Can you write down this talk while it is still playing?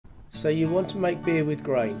So you want to make beer with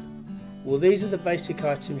grain. Well, these are the basic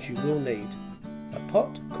items you will need. A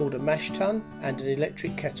pot called a mash tun and an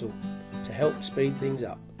electric kettle to help speed things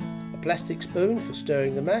up. A plastic spoon for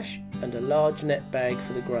stirring the mash and a large net bag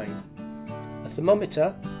for the grain. A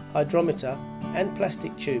thermometer, hydrometer and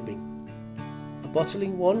plastic tubing. A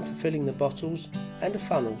bottling wand for filling the bottles and a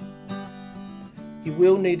funnel. You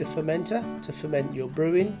will need a fermenter to ferment your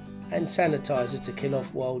brewing and sanitizer to kill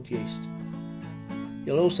off wild yeast.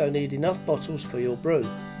 You'll also need enough bottles for your brew,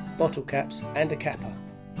 bottle caps and a capper.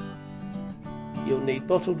 You'll need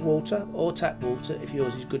bottled water or tap water if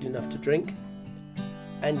yours is good enough to drink,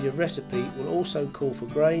 and your recipe will also call for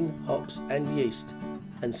grain, hops and yeast,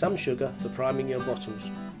 and some sugar for priming your bottles.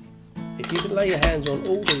 If you can lay your hands on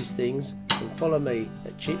all these things, then follow me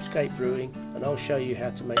at Cheapskate Brewing and I'll show you how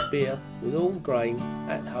to make beer with all grain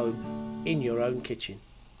at home in your own kitchen.